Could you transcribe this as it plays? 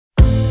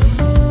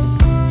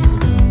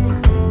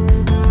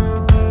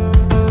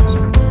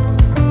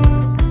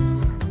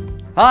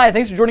Hi,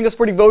 thanks for joining us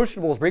for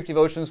Devotionables, brief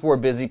devotions for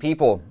busy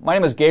people. My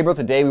name is Gabriel.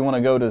 Today we want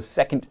to go to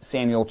 2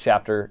 Samuel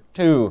chapter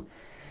 2.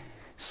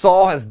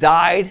 Saul has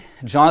died.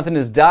 Jonathan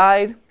has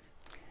died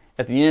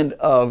at the end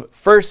of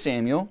 1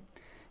 Samuel.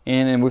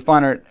 And we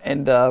find her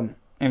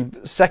in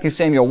 2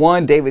 Samuel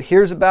 1, David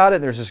hears about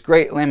it. There's this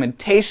great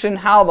lamentation,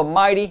 how the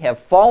mighty have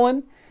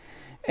fallen.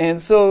 And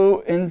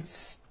so in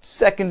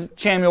 2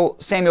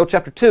 Samuel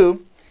chapter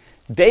 2,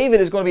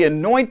 David is going to be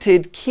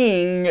anointed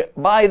king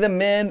by the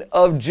men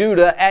of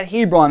Judah at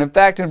Hebron. In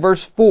fact, in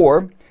verse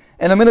 4,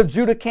 and the men of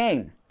Judah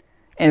came,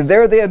 and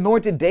there they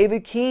anointed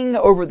David king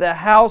over the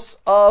house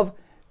of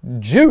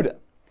Judah.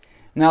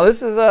 Now,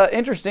 this is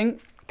interesting.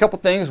 A couple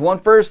things. One,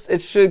 first,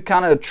 it should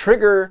kind of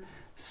trigger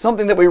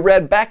something that we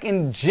read back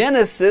in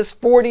Genesis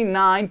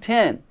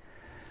 49:10,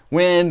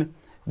 when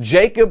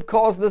Jacob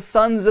calls the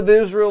sons of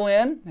Israel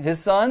in, his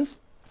sons,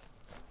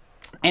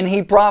 and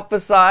he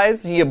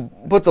prophesies, he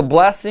puts a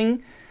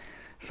blessing.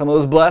 Some of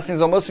those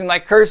blessings almost seem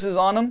like curses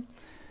on them.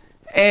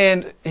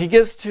 And he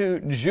gets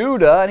to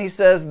Judah and he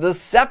says, the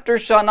scepter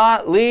shall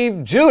not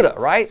leave Judah,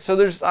 right? So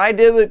there's the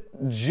idea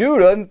that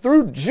Judah, and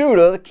through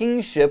Judah, the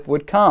kingship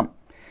would come.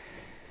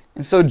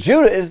 And so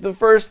Judah is the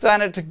first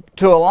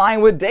to align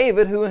with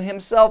David, who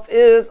himself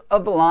is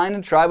of the line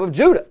and tribe of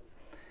Judah.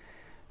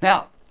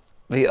 Now,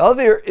 the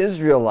other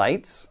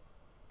Israelites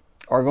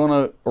are going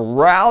to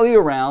rally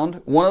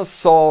around one of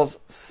Saul's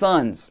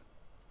sons,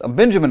 a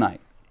Benjaminite.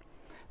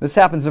 This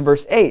happens in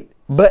verse 8.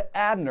 But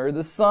Abner,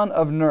 the son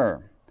of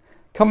Ner,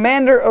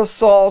 commander of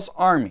Saul's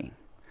army,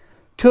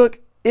 took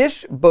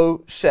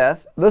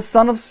Ishbosheth, the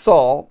son of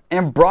Saul,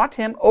 and brought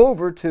him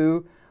over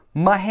to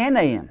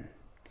Mahanaim.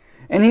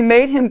 And he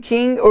made him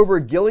king over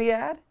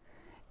Gilead,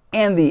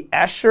 and the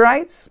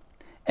Asherites,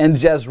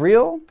 and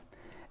Jezreel,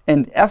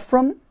 and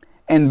Ephraim,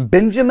 and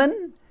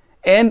Benjamin,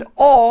 and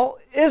all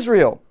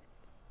Israel.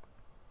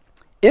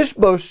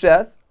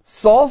 Ishbosheth,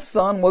 Saul's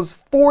son, was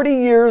 40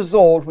 years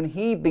old when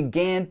he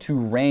began to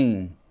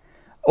reign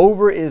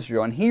over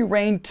Israel. And he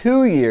reigned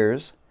 2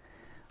 years,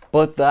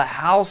 but the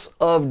house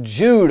of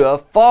Judah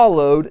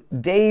followed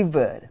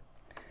David.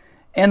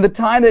 And the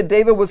time that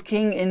David was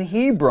king in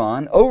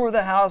Hebron over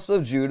the house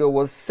of Judah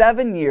was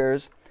 7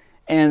 years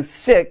and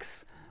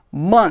 6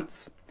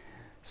 months.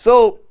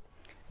 So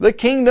the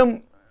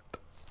kingdom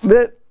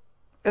that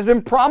has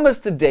been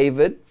promised to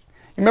David,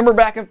 remember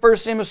back in 1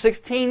 Samuel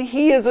 16,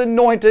 he is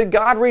anointed.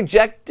 God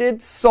rejected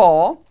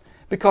Saul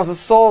because of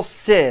Saul's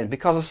sin,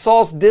 because of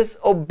Saul's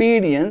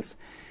disobedience,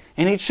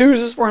 and he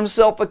chooses for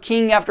himself a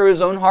king after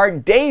his own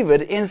heart,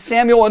 David, and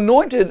Samuel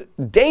anointed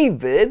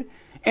David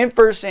in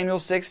 1 Samuel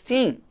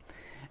 16.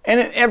 And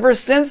ever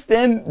since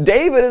then,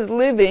 David is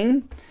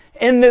living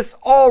in this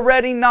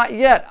already not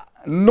yet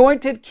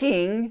anointed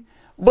king,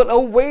 but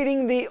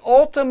awaiting the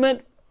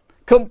ultimate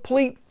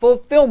complete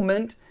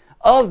fulfillment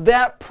of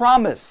that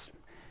promise.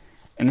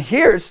 And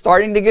here it's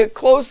starting to get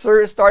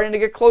closer,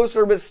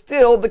 but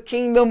still the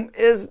kingdom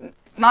is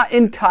not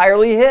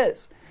entirely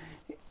his.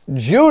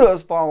 Judah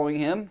is following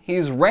him.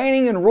 He's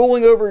reigning and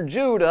ruling over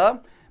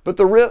Judah, but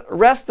the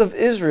rest of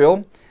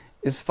Israel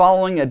is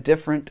following a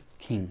different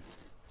king.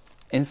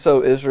 And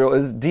so Israel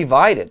is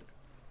divided.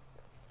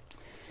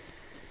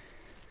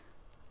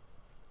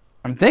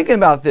 I'm thinking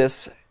about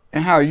this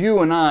and how you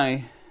and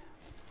I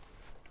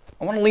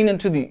want to lean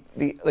into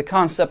the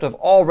concept of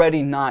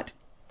already not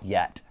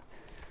yet.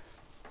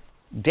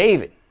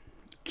 David,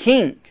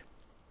 king,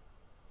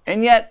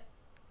 and yet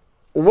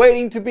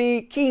waiting to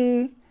be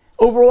king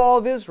over all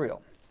of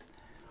Israel.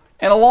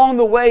 And along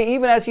the way,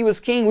 even as he was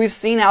king, we've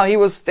seen how he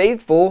was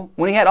faithful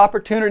when he had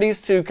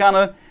opportunities to kind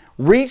of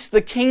reach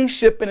the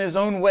kingship in his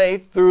own way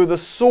through the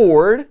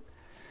sword,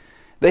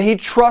 that he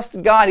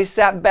trusted God. He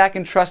sat back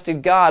and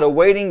trusted God,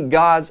 awaiting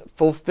God's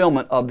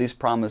fulfillment of these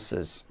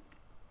promises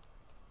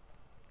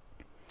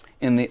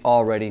in the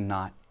already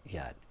not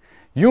yet.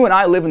 You and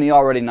I live in the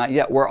already not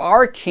yet, where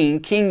our King,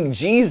 King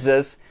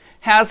Jesus,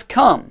 has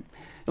come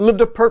and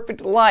lived a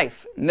perfect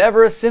life.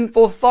 Never a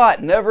sinful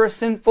thought, never a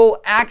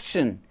sinful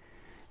action,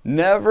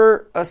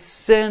 never a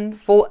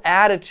sinful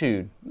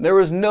attitude. There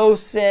was no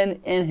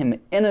sin in him.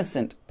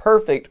 Innocent,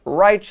 perfect,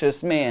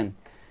 righteous man,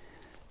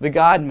 the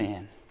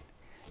God-man.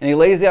 And he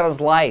lays down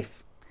his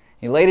life.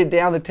 He laid it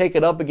down to take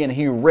it up again.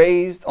 He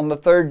raised on the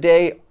third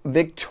day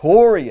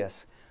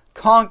victorious,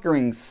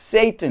 conquering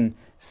Satan,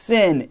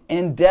 sin,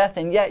 and death.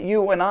 And yet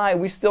you and I,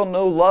 we still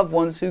know loved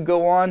ones who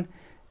go on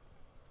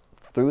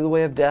through the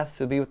way of death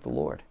to be with the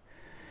Lord.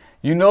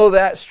 You know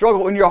that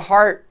struggle in your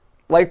heart,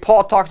 like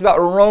Paul talks about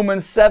in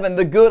Romans 7,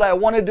 the good I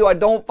want to do, I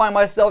don't find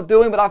myself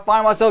doing, but I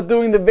find myself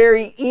doing the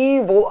very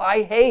evil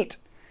I hate.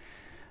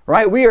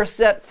 Right? We are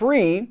set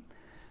free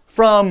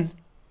from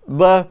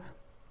the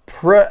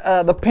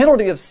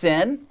penalty of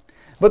sin,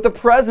 but the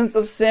presence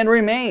of sin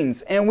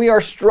remains, and we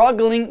are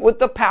struggling with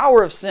the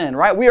power of sin,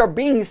 right? We are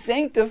being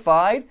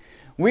sanctified.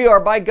 We are,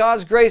 by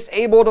God's grace,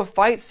 able to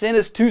fight sin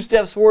as 2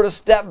 steps forward, a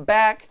step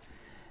back,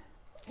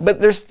 but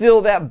there's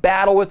still that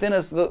battle within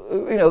us,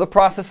 the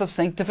process of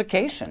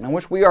sanctification, in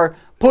which we are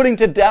putting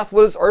to death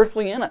what is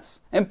earthly in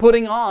us and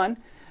putting on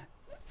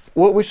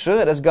what we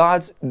should as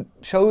God's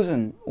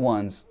chosen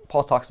ones.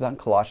 Paul talks about in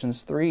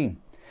Colossians 3.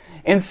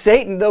 And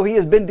Satan, though he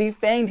has been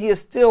defamed, he is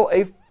still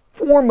a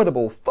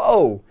formidable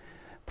foe,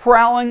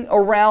 prowling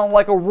around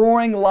like a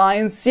roaring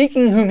lion,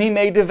 seeking whom he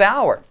may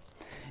devour.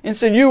 And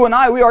so you and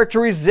I, we are to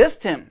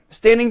resist him,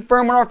 standing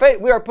firm in our faith.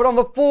 We are put on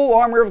the full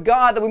armor of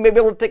God that we may be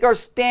able to take our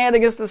stand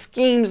against the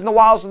schemes and the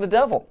wiles of the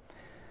devil.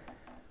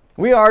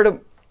 We are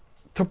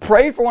to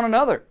pray for one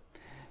another.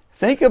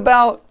 Think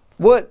about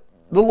what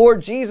the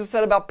Lord Jesus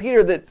said about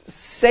Peter, that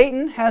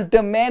Satan has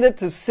demanded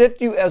to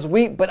sift you as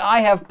wheat, but I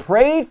have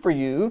prayed for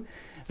you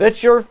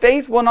that your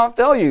faith will not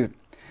fail you.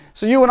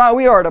 So you and I,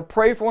 we are to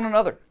pray for one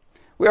another.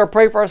 We are to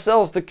pray for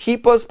ourselves to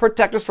keep us,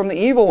 protect us from the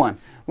evil one.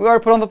 We are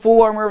to put on the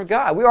full armor of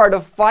God. We are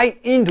to fight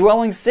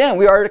indwelling sin.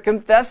 We are to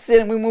confess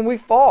sin when we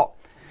fall.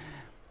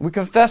 We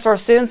confess our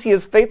sins. He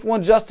is faithful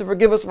and just to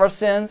forgive us of our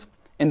sins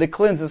and to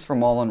cleanse us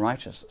from all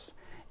unrighteousness.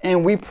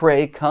 And we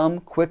pray, come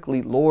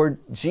quickly, Lord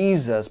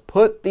Jesus.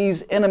 Put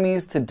these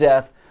enemies to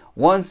death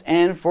once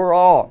and for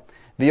all.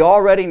 The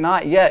already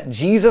not yet.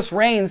 Jesus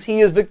reigns.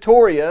 He is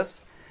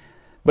victorious.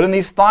 But in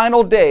these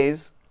final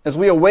days, as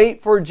we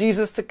await for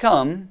Jesus to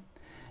come,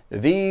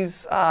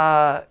 these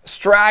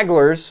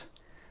stragglers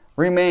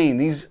remain.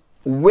 These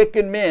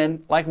wicked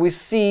men, like we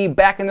see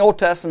back in the Old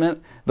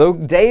Testament, though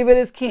David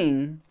is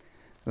king,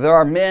 there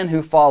are men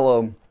who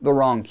follow the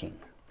wrong king.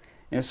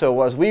 And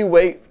so as we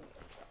wait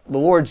the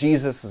Lord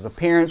Jesus'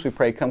 appearance, we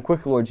pray, come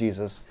quickly, Lord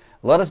Jesus.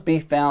 Let us be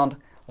found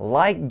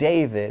like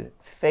David,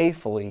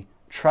 faithfully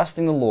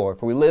trusting the Lord,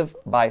 for we live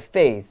by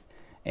faith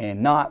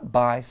and not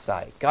by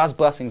sight. God's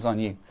blessings on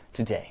you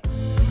today.